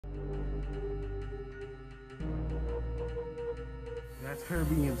That's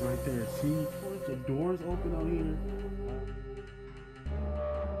Caribbeans right there. See, the doors open out here.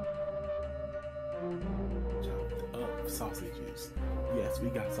 Chopped up sausages. Yes, we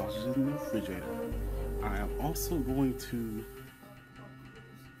got sausages in the refrigerator. I am also going to.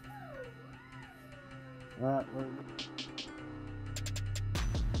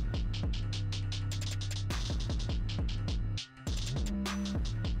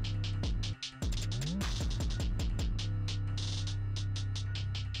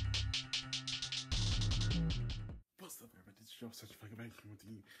 What's up, everybody? This is Joe, such a fucking back with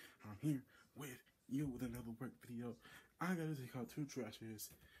you. I'm here with you with another work video. I gotta take out two trashes.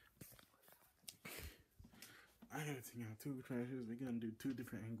 We're gonna do two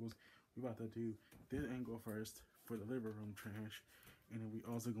different angles. We're about to do this angle first for the living room trash, and then we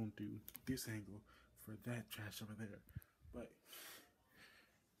also gonna do this angle for that trash over there. But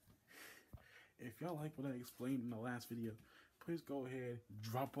if y'all like what I explained in the last video, please go ahead,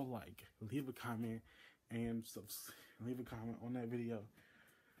 drop a like, leave a comment, and leave a comment on that video,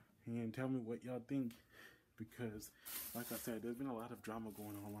 and tell me what y'all think. Because, like I said, there's been a lot of drama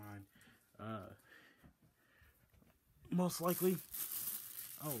going online. Most likely,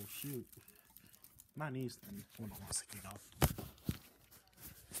 oh shoot, my knees. Hold on one second, off.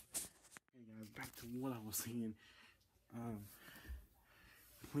 Hey guys, back to what I was saying.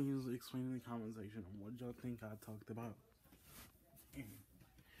 Please explain in the comment section on what y'all think I talked about and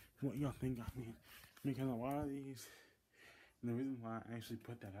what y'all think I mean. Because a lot of these, and the reason why I actually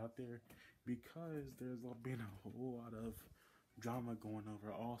put that out there, because there's been a whole lot of drama going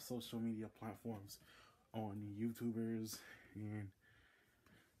over all social media platforms, on YouTubers and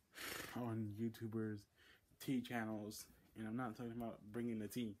on YouTubers' tea channels. And I'm not talking about bringing the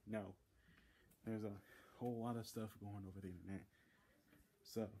tea. No, there's a whole lot of stuff going over the internet.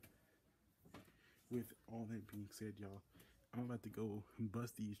 So, with all that being said, y'all, I'm about to go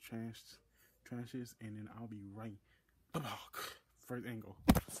bust these trashes, and then I'll be right back. First angle.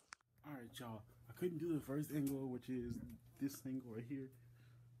 Alright, y'all. I couldn't do the first angle, which is this angle right here,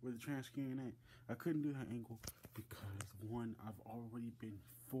 where the trash can at. I couldn't do that angle because, one, I've already been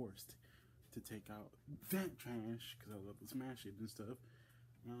forced to take out that trash because I love to smash it and stuff.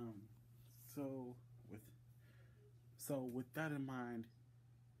 So with that in mind,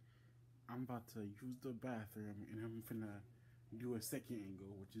 I'm about to use the bathroom, and I'm finna do a second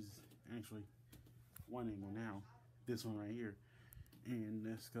angle, which is actually one angle now. This one right here. And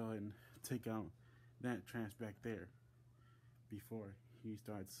let's go ahead and take out that trash back there before he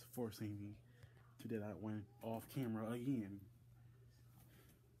starts forcing me to do that one off camera again.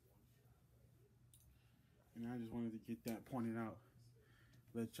 And I just wanted to get that pointed out,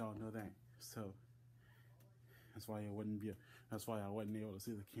 let y'all know that. So that's why I wasn't able to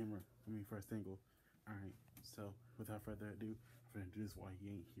see the camera from the first angle. Alright, so without further ado, I'm gonna do this while he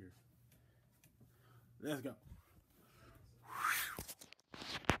ain't here. Let's go.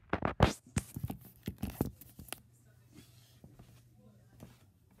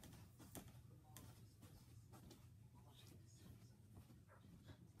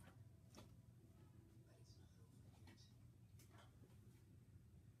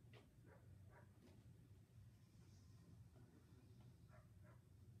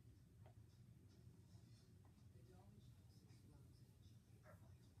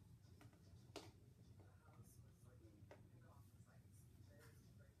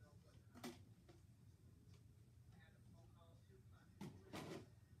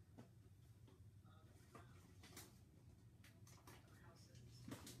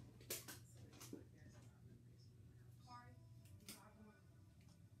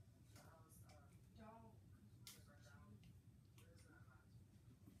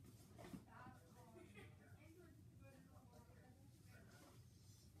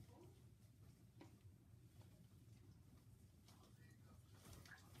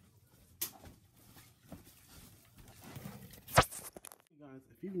 Guys,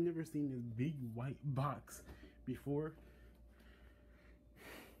 if you've never seen this big white box before,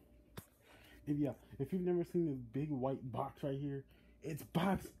 if you've never seen this big white box right here, it's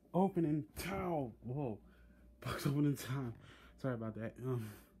box opening time. Whoa, box opening time. Sorry about that.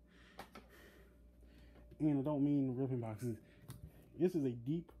 And I don't mean ripping boxes. This is a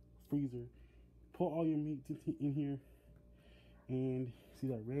deep freezer. Put all your meat in here, and see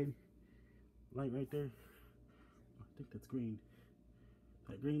that red light right there? I think that's green.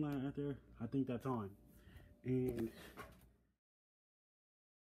 That green line right there, I think that's on. And